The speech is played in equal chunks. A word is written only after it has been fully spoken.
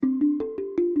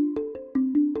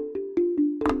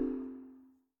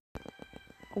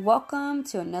Welcome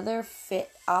to another Fit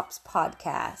Ops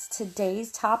podcast.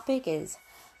 Today's topic is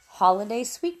holiday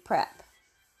sweet prep.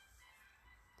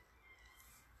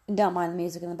 Don't mind the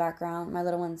music in the background. My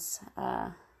little one's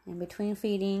in between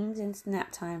feedings and it's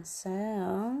nap time,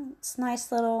 so it's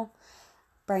nice little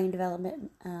brain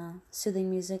development, soothing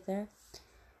music there.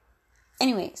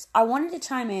 Anyways, I wanted to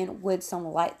chime in with some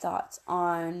light thoughts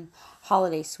on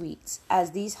holiday sweets,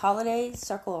 as these holidays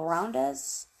circle around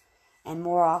us and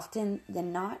more often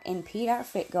than not impede our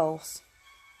fit goals,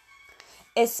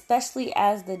 especially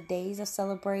as the days of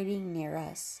celebrating near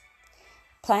us.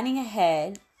 Planning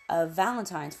ahead of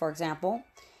Valentine's, for example,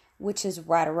 which is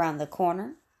right around the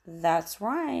corner. That's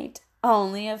right,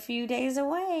 only a few days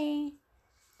away.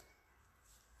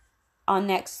 On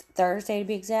next Thursday, to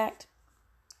be exact.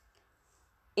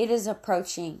 It is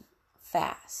approaching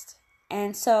fast.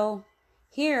 And so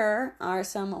here are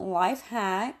some life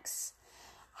hacks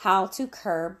how to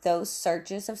curb those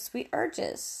surges of sweet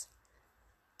urges,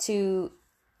 to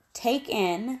take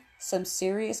in some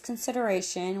serious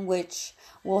consideration, which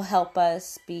will help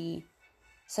us be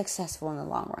successful in the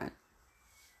long run.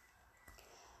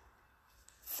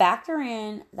 Factor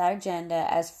in that agenda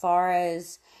as far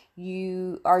as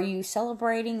are you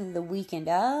celebrating the weekend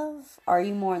of? Are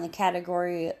you more in the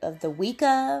category of the week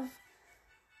of,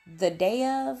 the day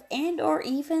of, and or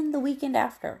even the weekend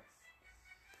after?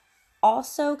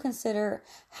 Also consider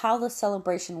how the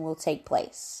celebration will take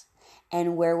place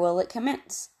and where will it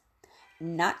commence.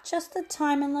 Not just the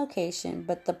time and location,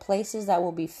 but the places that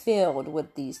will be filled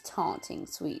with these taunting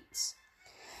sweets.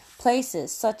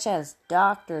 Places such as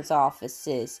doctor's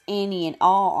offices, any and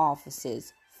all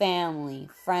offices, family,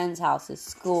 friends' houses,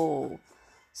 school,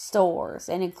 stores,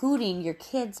 and including your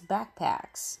kids'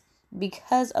 backpacks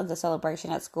because of the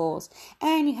celebration at schools,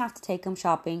 and you have to take them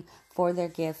shopping for their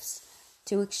gifts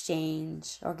to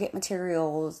exchange or get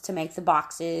materials to make the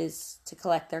boxes to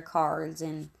collect their cards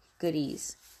and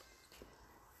goodies.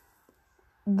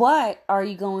 What are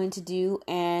you going to do,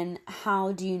 and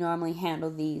how do you normally handle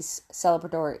these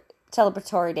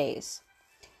celebratory days?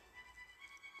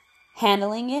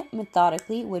 Handling it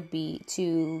methodically would be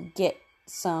to get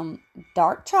some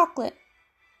dark chocolate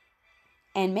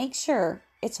and make sure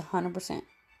it's 100%,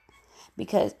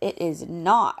 because it is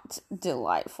not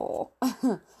delightful.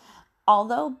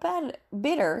 Although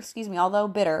bitter,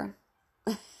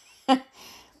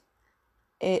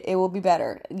 it will be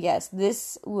better. Yes,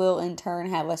 this will in turn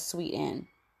have a sweet end.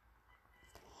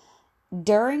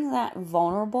 During that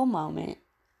vulnerable moment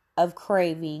of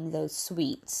craving those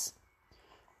sweets,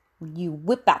 you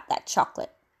whip out that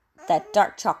chocolate, that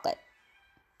dark chocolate,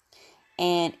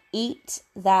 and eat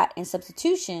that in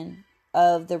substitution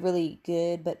of the really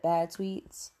good but bad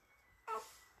sweets.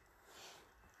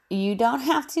 You don't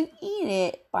have to eat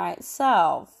it by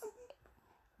itself.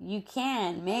 You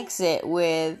can mix it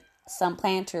with some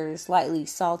Planters lightly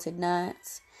salted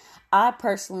nuts. I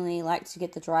personally like to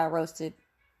get the dry roasted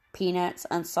peanuts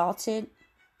unsalted,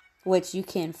 which you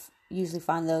can usually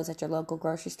find those at your local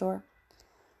grocery store.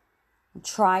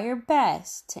 Try your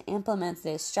best to implement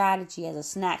this strategy as a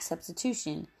snack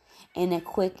substitution in a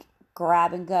quick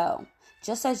grab and go,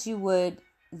 just as you would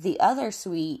the other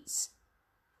sweets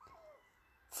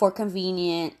for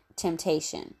convenient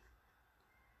temptation.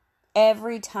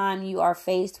 Every time you are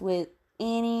faced with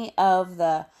any of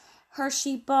the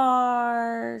Hershey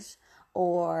bars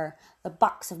or the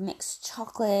box of mixed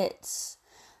chocolates,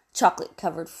 chocolate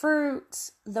covered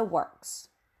fruits, the works.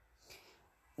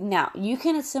 Now, you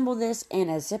can assemble this in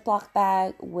a Ziploc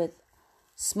bag with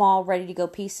small ready-to-go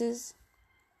pieces,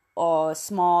 or a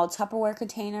small Tupperware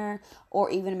container, or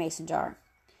even a mason jar.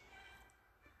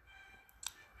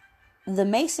 The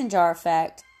mason jar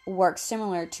effect works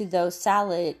similar to those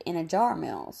salad in a jar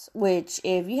meals, which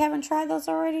if you haven't tried those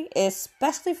already,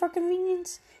 especially for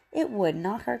convenience, it would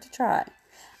not hurt to try.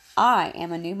 I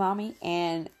am a new mommy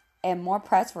and am more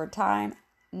pressed for time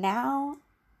now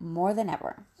more than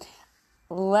ever.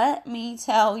 Let me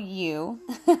tell you,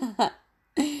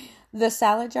 the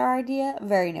salad jar idea,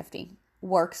 very nifty,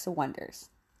 works wonders.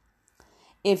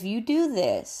 If you do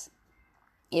this,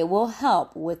 it will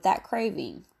help with that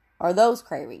craving, or those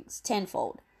cravings,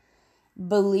 tenfold.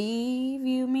 Believe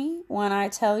you me when I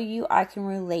tell you I can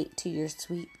relate to your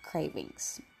sweet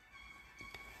cravings.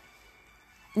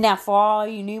 Now, for all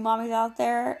you new mommies out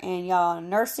there and y'all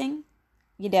nursing,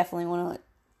 you definitely want to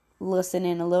listen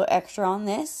in a little extra on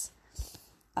this,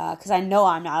 because I know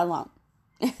I'm not alone.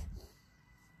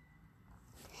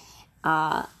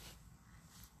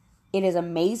 It is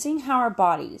amazing how our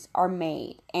bodies are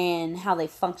made and how they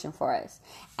function for us.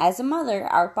 As a mother,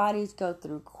 our bodies go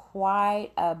through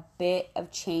quite a bit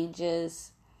of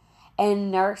changes,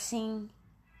 and nursing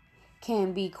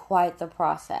can be quite the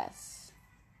process.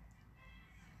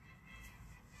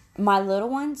 My little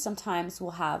one sometimes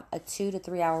will have a 2 to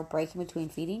 3 hour break in between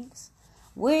feedings,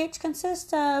 which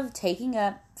consists of taking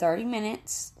up 30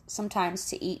 minutes sometimes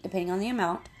to eat, depending on the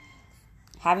amount,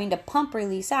 having to pump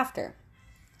release after.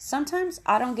 Sometimes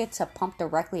I don't get to pump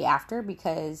directly after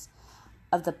because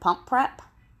of the pump prep.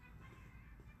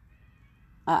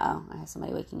 I have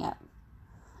somebody waking up.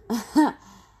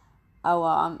 Oh,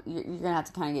 well, you're going to have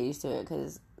to kind of get used to it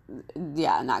because,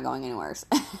 I'm not going anywhere.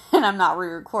 And I'm not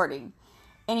re-recording.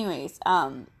 Anyways,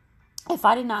 if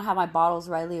I did not have my bottles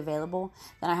readily available,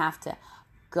 then I have to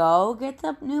go get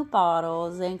the new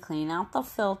bottles and clean out the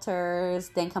filters,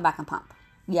 then come back and pump.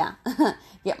 Yeah,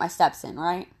 get my steps in,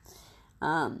 right?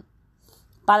 By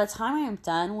the time I am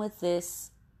done with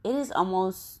this, it is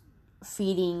almost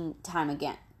feeding time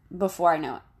again before I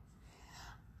know it.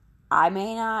 I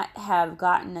may not have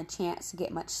gotten a chance to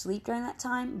get much sleep during that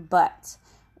time, but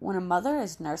when a mother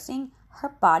is nursing, her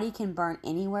body can burn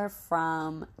anywhere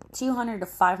from 200 to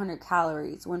 500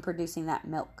 calories when producing that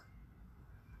milk.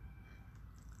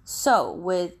 So,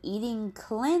 with eating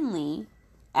cleanly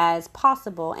as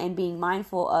possible and being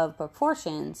mindful of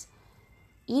proportions,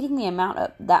 eating the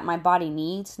amount that my body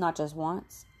needs, not just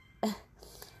wants.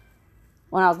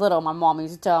 When I was little, my mom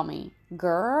used to tell me,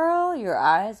 "Girl, your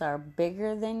eyes are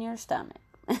bigger than your stomach."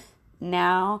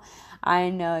 Now, I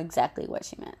know exactly what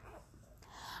she meant.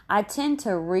 I tend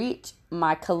to reach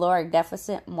my caloric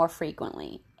deficit more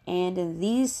frequently. And in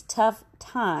these tough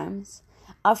times,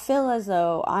 I feel as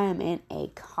though I am in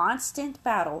a constant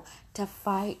battle to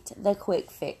fight the quick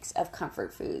fix of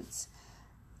comfort foods.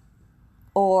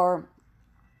 Or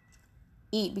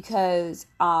eat because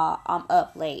I'm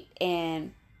up late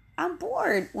and I'm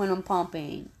bored when I'm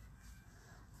pumping.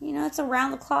 It's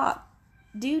around the clock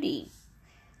duty.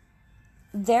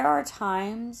 There are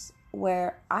times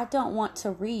where I don't want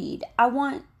to read. I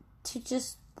want to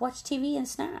just watch TV and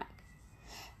snack.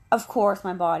 Of course,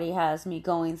 my body has me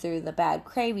going through the bad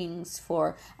cravings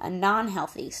for a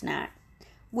non-healthy snack,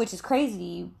 which is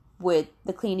crazy with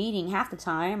the clean eating. Half the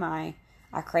time, I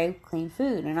crave clean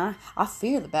food, and I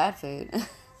fear the bad food.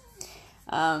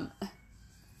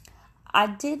 I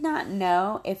did not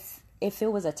know if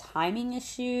it was a timing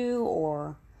issue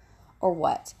or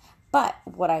what. But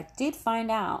what I did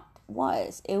find out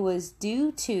was it was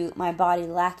due to my body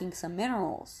lacking some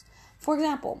minerals. For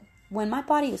example, when my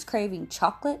body is craving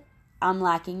chocolate, I'm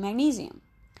lacking magnesium.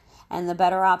 And the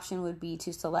better option would be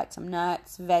to select some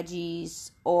nuts,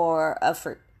 veggies, or a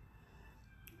fruit.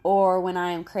 Or when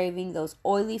I am craving those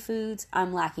oily foods,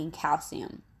 I'm lacking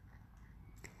calcium.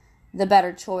 The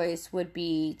better choice would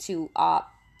be to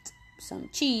opt some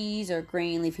cheese or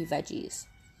green leafy veggies.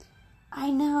 I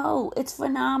know, it's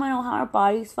phenomenal how our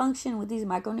bodies function with these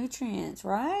micronutrients,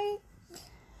 right?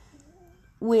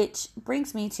 Which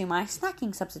brings me to my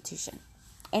snacking substitution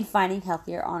and finding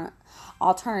healthier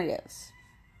alternatives.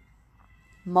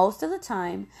 Most of the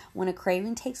time, when a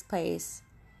craving takes place,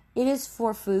 it is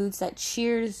for foods that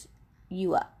cheers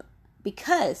you up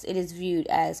because it is viewed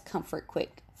as comfort,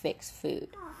 quick fix food.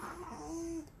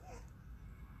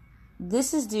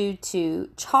 This is due to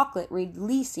chocolate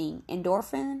releasing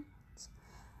endorphin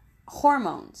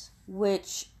hormones,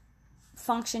 which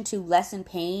function to lessen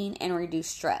pain and reduce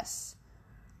stress.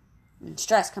 And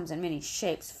stress comes in many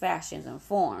shapes, fashions, and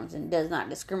forms and does not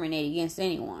discriminate against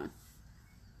anyone.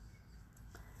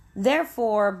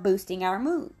 Therefore, boosting our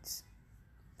moods.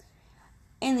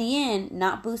 In the end,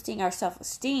 not boosting our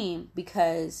self-esteem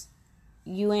because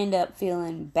you end up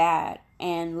feeling bad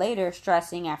and later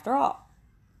stressing after all.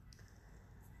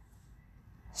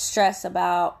 Stress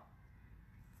about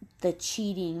the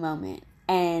cheating moment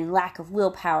and lack of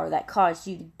willpower that caused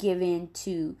you to give in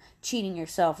to cheating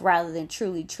yourself rather than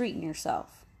truly treating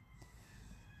yourself.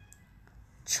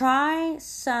 Try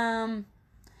some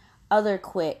other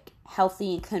quick,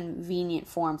 healthy, and convenient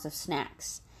forms of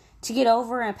snacks to get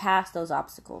over and past those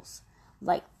obstacles,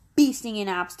 like beasting an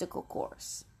obstacle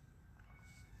course.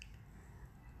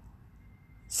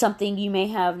 Something you may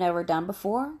have never done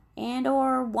before, and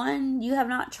or one you have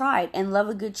not tried and love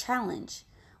a good challenge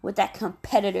with that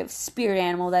competitive spirit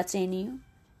animal that's in you.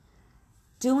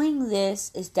 Doing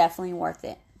this is definitely worth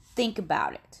it. Think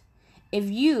about it. If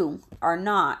you are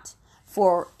not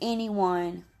for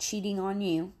anyone cheating on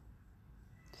you,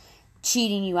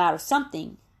 cheating you out of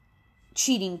something,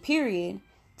 cheating period,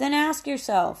 then ask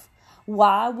yourself,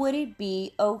 why would it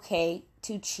be okay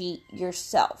to cheat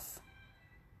yourself?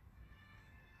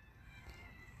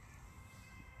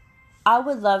 I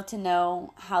would love to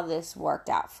know how this worked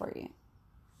out for you.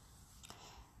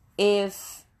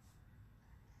 If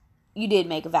you did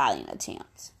make a valiant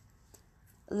attempt.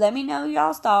 Let me know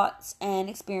y'all's thoughts and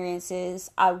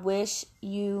experiences. I wish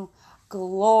you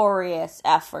glorious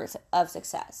efforts of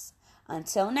success.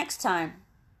 Until next time,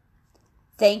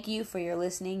 thank you for your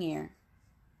listening ear.